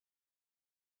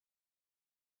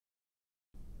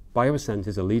BioAscent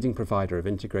is a leading provider of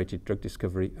integrated drug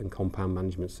discovery and compound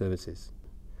management services.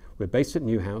 We're based at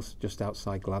Newhouse, just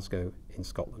outside Glasgow in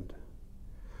Scotland.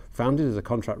 Founded as a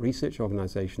contract research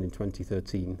organisation in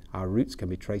 2013, our roots can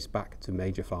be traced back to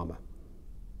major pharma.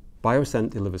 BioAscent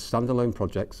delivers standalone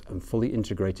projects and fully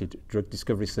integrated drug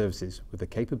discovery services with the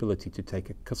capability to take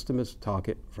a customer's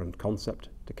target from concept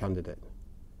to candidate.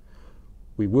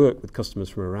 We work with customers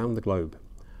from around the globe.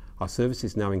 Our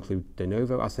services now include de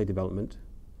novo assay development,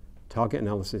 target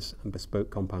analysis and bespoke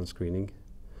compound screening,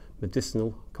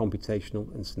 medicinal,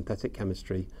 computational and synthetic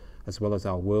chemistry, as well as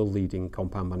our world-leading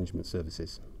compound management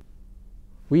services.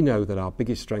 We know that our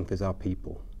biggest strength is our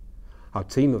people. Our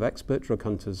team of expert drug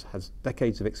hunters has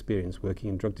decades of experience working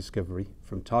in drug discovery,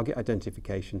 from target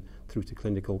identification through to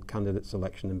clinical candidate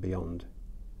selection and beyond.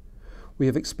 We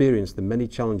have experienced the many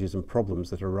challenges and problems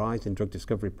that arise in drug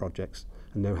discovery projects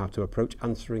and know how to approach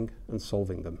answering and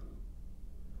solving them.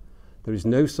 There is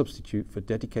no substitute for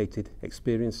dedicated,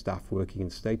 experienced staff working in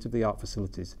state-of-the-art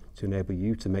facilities to enable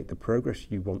you to make the progress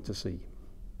you want to see.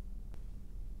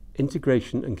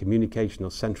 Integration and communication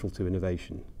are central to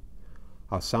innovation.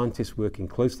 Our scientists work in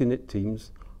closely knit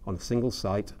teams on a single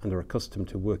site and are accustomed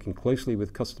to working closely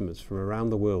with customers from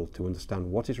around the world to understand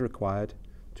what is required,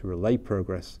 to relay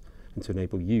progress, and to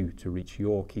enable you to reach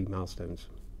your key milestones.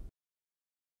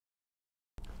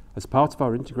 As part of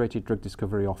our integrated drug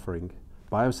discovery offering,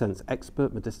 BioAscent's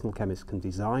expert medicinal chemists can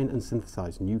design and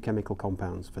synthesize new chemical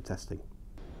compounds for testing.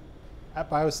 At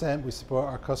BioAscent, we support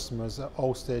our customers at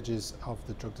all stages of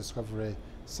the drug discovery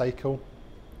cycle,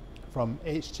 from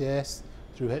HTS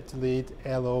through hit to lead,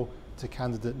 LO to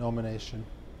candidate nomination.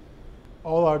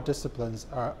 All our disciplines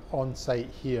are on site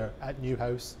here at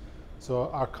Newhouse, so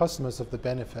our customers have the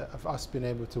benefit of us being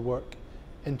able to work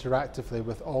interactively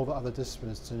with all the other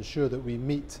disciplines to ensure that we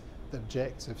meet the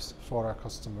objectives for our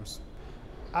customers.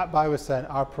 At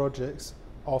BioAscent, our projects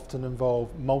often involve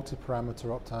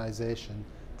multi-parameter optimization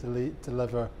to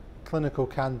deliver clinical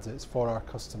candidates for our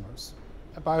customers.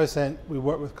 At BioAscent, we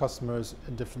work with customers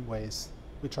in different ways.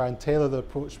 We try and tailor the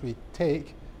approach we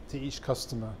take to each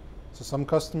customer. So some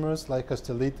customers like us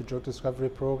to lead the drug discovery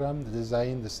program, the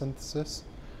design, the synthesis.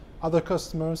 Other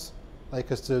customers like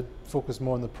us to focus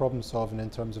more on the problem solving in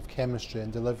terms of chemistry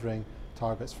and delivering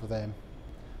targets for them.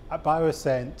 At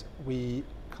BioAscent, we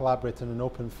collaborate in an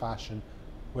open fashion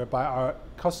whereby our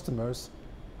customers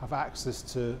have access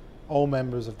to all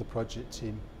members of the project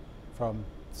team, from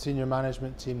senior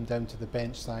management team down to the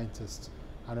bench scientists,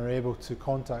 and are able to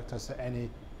contact us at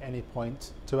any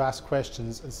point to ask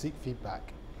questions and seek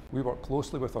feedback. We work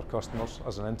closely with our customers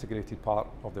as an integrated part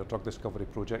of their drug discovery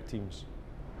project teams.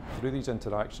 Through these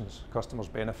interactions, customers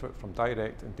benefit from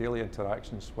direct and daily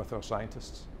interactions with our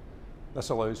scientists. This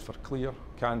allows for clear,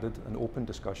 candid and open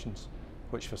discussions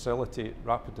which facilitate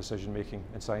rapid decision making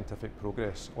and scientific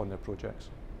progress on their projects.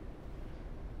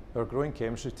 Our growing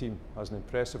chemistry team has an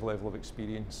impressive level of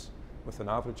experience with an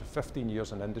average of 15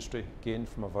 years in industry gained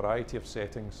from a variety of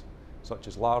settings such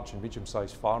as large and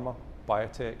medium-sized pharma,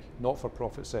 biotech,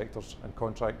 not-for-profit sectors and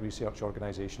contract research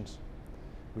organisations.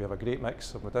 We have a great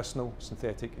mix of medicinal,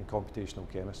 synthetic and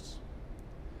computational chemists.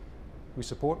 We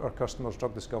support our customers'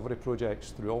 drug discovery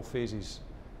projects through all phases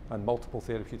and multiple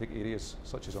therapeutic areas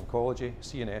such as oncology,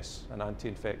 CNS and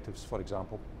anti-infectives, for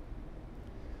example.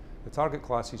 The target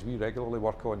classes we regularly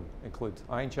work on include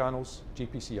ion channels,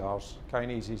 GPCRs,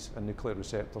 kinases and nuclear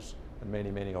receptors and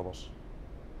many, many others.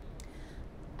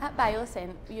 At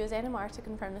BioAscent, we use NMR to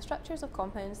confirm the structures of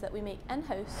compounds that we make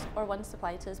in-house or ones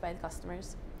supplied to us by the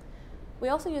customers. We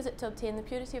also use it to obtain the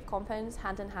purity of compounds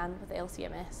hand in hand with the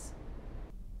LC-MS.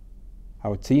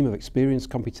 Our team of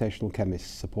experienced computational chemists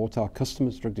support our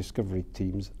customers' drug discovery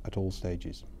teams at all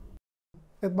stages.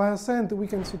 At BioAscent, we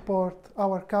can support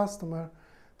our customer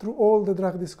through all the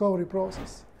drug discovery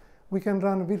process. We can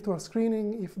run virtual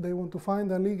screening if they want to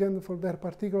find a ligand for their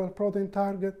particular protein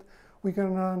target. We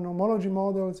can run homology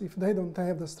models if they don't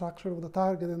have the structure of the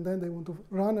target and then they want to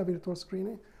run a virtual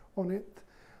screening on it.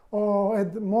 Or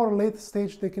at more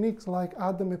late-stage techniques like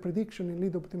ADME prediction and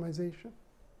lead optimization.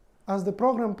 As the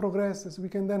program progresses, we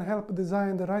can then help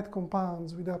design the right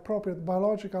compounds with the appropriate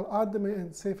biological ADME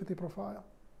and safety profile.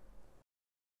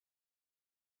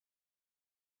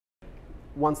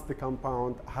 Once the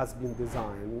compound has been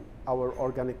designed, our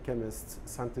organic chemists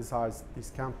synthesize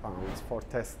these compounds for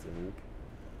testing.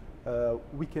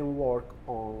 We can work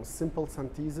on simple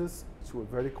synthesis to a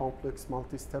very complex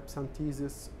multi-step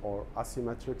synthesis or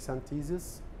asymmetric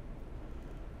synthesis.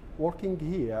 Working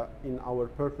here in our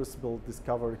purpose-built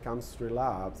discovery chemistry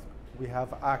labs, we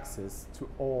have access to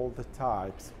all the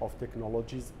types of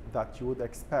technologies that you would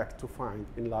expect to find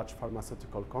in large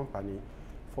pharmaceutical company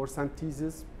for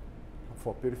synthesis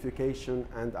for purification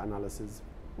and analysis.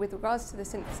 With regards to the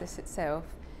synthesis itself,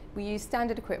 we use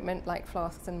standard equipment like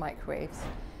flasks and microwaves,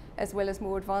 as well as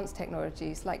more advanced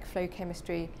technologies like flow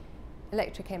chemistry,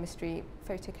 electrochemistry,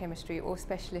 photochemistry, or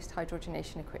specialist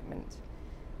hydrogenation equipment.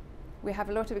 We have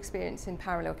a lot of experience in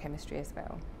parallel chemistry as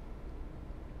well.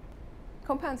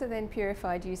 Compounds are then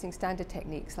purified using standard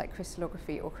techniques like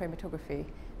crystallography or chromatography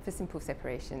for simple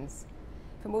separations.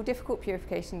 For more difficult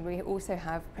purification, we also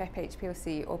have PrEP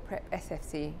HPLC or PrEP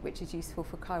SFC, which is useful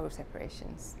for chiral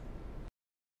separations.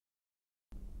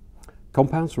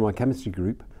 Compounds from our chemistry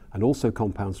group and also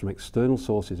compounds from external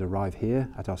sources arrive here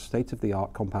at our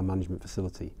state-of-the-art compound management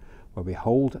facility, where we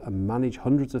hold and manage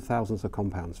hundreds of thousands of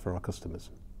compounds for our customers.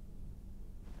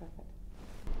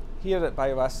 Here at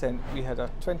BioAscent, we had a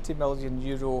 €20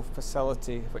 million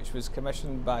facility which was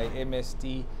commissioned by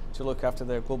MSD to look after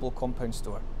their global compound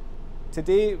store.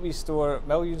 Today we store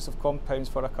millions of compounds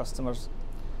for our customers.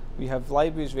 We have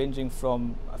libraries ranging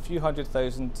from a few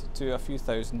 100,000 to a few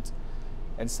thousand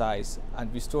in size,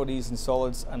 and we store these in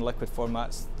solids and liquid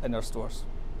formats in our stores.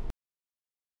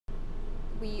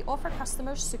 We offer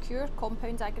customers secure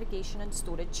compound aggregation and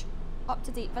storage,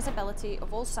 up-to-date visibility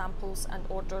of all samples and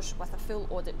orders with a full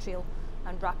audit trail,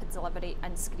 and rapid delivery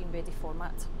in screen-ready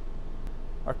format.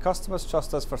 Our customers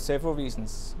trust us for several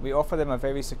reasons. We offer them a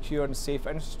very secure and safe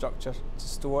infrastructure to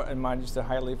store and manage their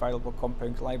highly valuable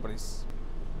compound libraries.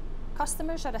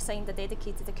 Customers are assigned a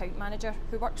dedicated account manager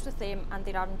who works with them and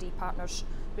their R&D partners,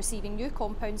 receiving new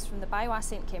compounds from the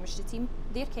BioAscent chemistry team,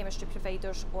 their chemistry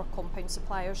providers or compound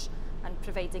suppliers, and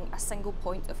providing a single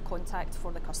point of contact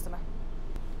for the customer.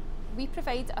 We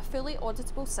provide a fully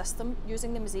auditable system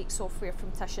using the Mosaic software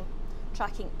from Titian,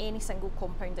 tracking any single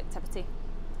compound activity.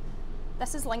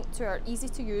 This is linked to our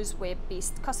easy-to-use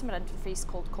web-based customer interface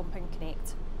called Compound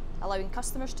Connect, allowing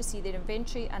customers to see their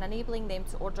inventory and enabling them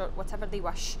to order whatever they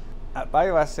wish. At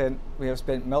BioAscent, we have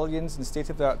spent millions in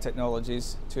state-of-the-art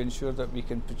technologies to ensure that we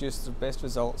can produce the best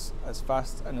results as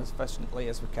fast and as efficiently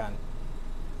as we can.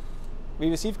 We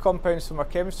receive compounds from our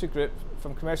chemistry group,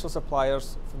 from commercial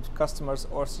suppliers, from customers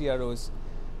or CROs.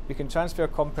 We can transfer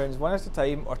compounds one at a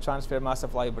time or transfer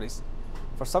massive libraries.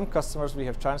 For some customers, we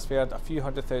have transferred a few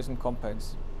 100,000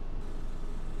 compounds.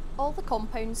 All the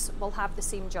compounds will have the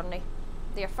same journey.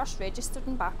 They are first registered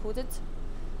and barcoded.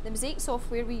 The Mosaic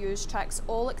software we use tracks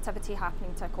all activity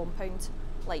happening to a compound,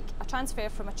 like a transfer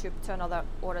from a tube to another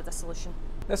or a dissolution.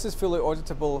 This is fully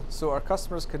auditable, so our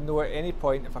customers can know at any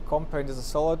point if a compound is a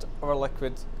solid or a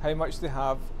liquid, how much they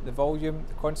have, the volume,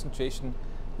 the concentration,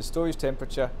 the storage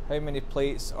temperature, how many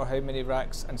plates or how many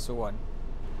racks, and so on.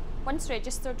 Once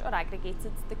registered or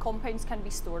aggregated, the compounds can be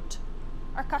stored.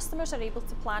 Our customers are able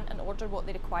to plan and order what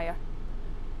they require.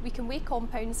 We can weigh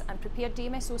compounds and prepare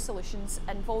DMSO solutions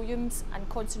in volumes and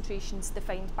concentrations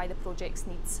defined by the project's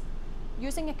needs.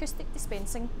 Using acoustic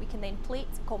dispensing, we can then plate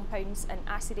compounds in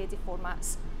assay-ready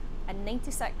formats in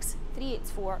 96,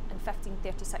 384 and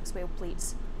 1536 well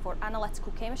plates for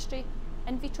analytical chemistry,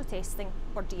 in vitro testing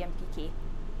or DMPK.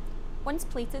 Once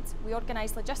plated, we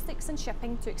organise logistics and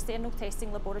shipping to external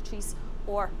testing laboratories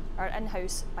or our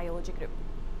in-house biology group.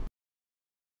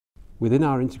 Within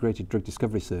our integrated drug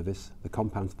discovery service, the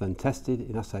compounds are then tested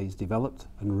in assays developed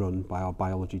and run by our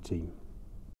biology team.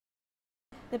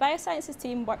 The biosciences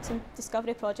team works on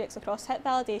discovery projects across hit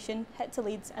validation, hit to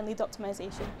leads and lead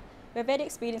optimisation. We are very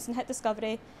experienced in hit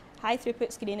discovery, high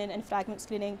throughput screening and fragment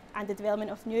screening, and the development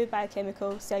of new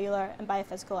biochemical, cellular and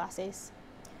biophysical assays.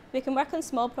 We can work on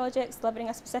small projects delivering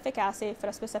a specific assay for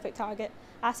a specific target,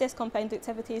 assess compound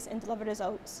activities and deliver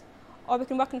results. Or we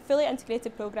can work on fully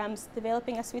integrated programmes,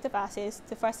 developing a suite of assays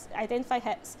to first identify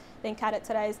hits, then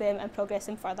characterise them and progress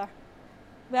them further.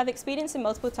 We have experience in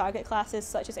multiple target classes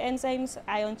such as enzymes,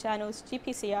 ion channels,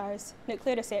 GPCRs,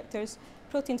 nuclear receptors,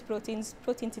 protein to proteins,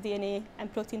 protein to DNA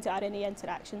and protein to RNA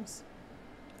interactions.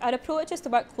 Our approach is to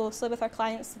work closely with our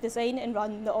clients to design and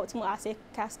run the optimal assay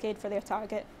cascade for their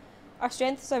target. Our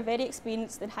strengths are very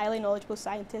experienced and highly knowledgeable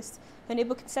scientists who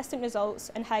enable consistent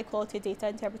results and high quality data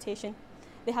interpretation.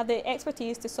 They have the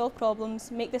expertise to solve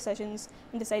problems, make decisions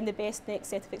and design the best next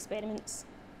set of experiments.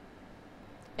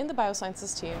 In the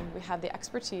biosciences team, we have the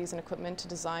expertise and equipment to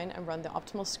design and run the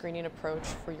optimal screening approach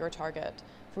for your target,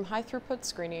 from high throughput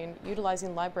screening,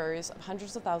 utilizing libraries of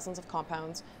hundreds of thousands of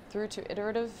compounds, through to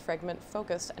iterative,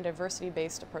 fragment-focused and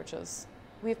diversity-based approaches.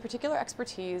 We have particular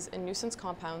expertise in nuisance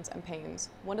compounds and pains.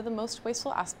 One of the most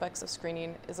wasteful aspects of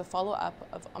screening is a follow-up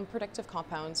of unpredictable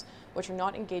compounds which are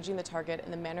not engaging the target in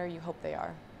the manner you hope they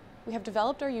are. We have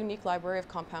developed our unique library of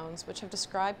compounds which have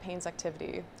described pains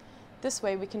activity. This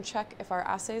way we can check if our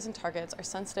assays and targets are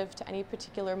sensitive to any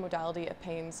particular modality of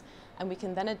pains, and we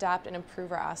can then adapt and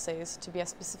improve our assays to be as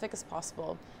specific as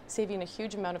possible, saving a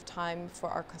huge amount of time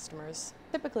for our customers.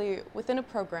 Typically, within a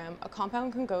program, a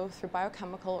compound can go through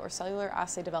biochemical or cellular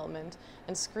assay development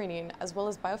and screening, as well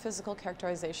as biophysical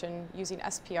characterization using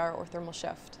SPR or thermal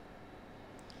shift.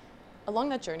 Along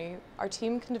that journey, our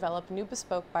team can develop new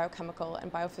bespoke biochemical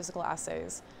and biophysical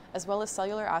assays, as well as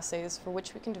cellular assays for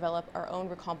which we can develop our own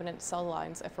recombinant cell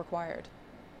lines if required.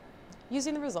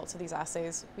 Using the results of these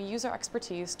assays, we use our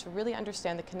expertise to really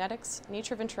understand the kinetics,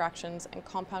 nature of interactions, and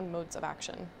compound modes of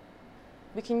action.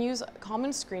 We can use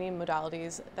common screening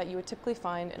modalities that you would typically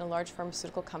find in a large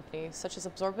pharmaceutical company, such as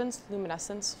absorbance,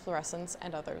 luminescence, fluorescence,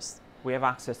 and others. We have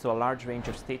access to a large range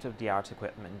of state-of-the-art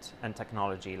equipment and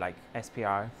technology like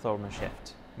SPR, thermal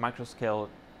shift, microscale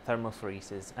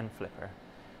thermophoresis, and flipper.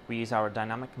 We use our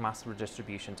dynamic mass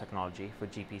redistribution technology for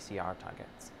GPCR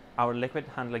targets. Our liquid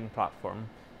handling platform,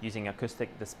 using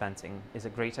acoustic dispensing, is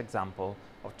a great example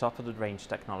of top-of-the-range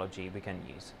technology we can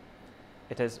use.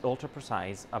 It is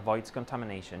ultra-precise, avoids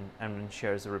contamination, and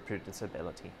ensures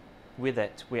reproducibility. With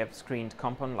it, we have screened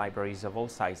compound libraries of all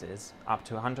sizes, up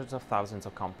to hundreds of thousands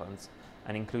of compounds,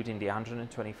 and including the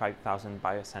 125,000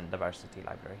 BioAscent diversity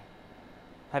library.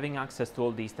 Having access to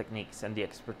all these techniques and the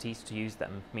expertise to use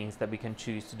them means that we can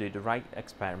choose to do the right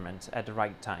experiment at the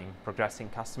right time, progressing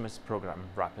customers' program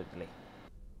rapidly.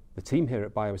 The team here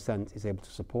at BioAscent is able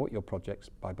to support your projects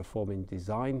by performing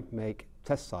design, make,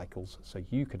 test cycles so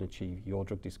you can achieve your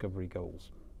drug discovery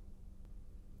goals.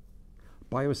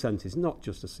 BioAscent is not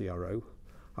just a CRO.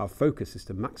 Our focus is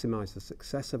to maximise the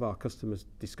success of our customers'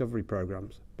 discovery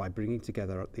programs by bringing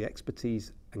together the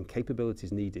expertise and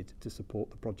capabilities needed to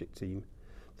support the project team,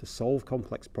 to solve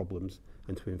complex problems,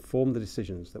 and to inform the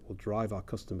decisions that will drive our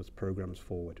customers' programs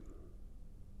forward.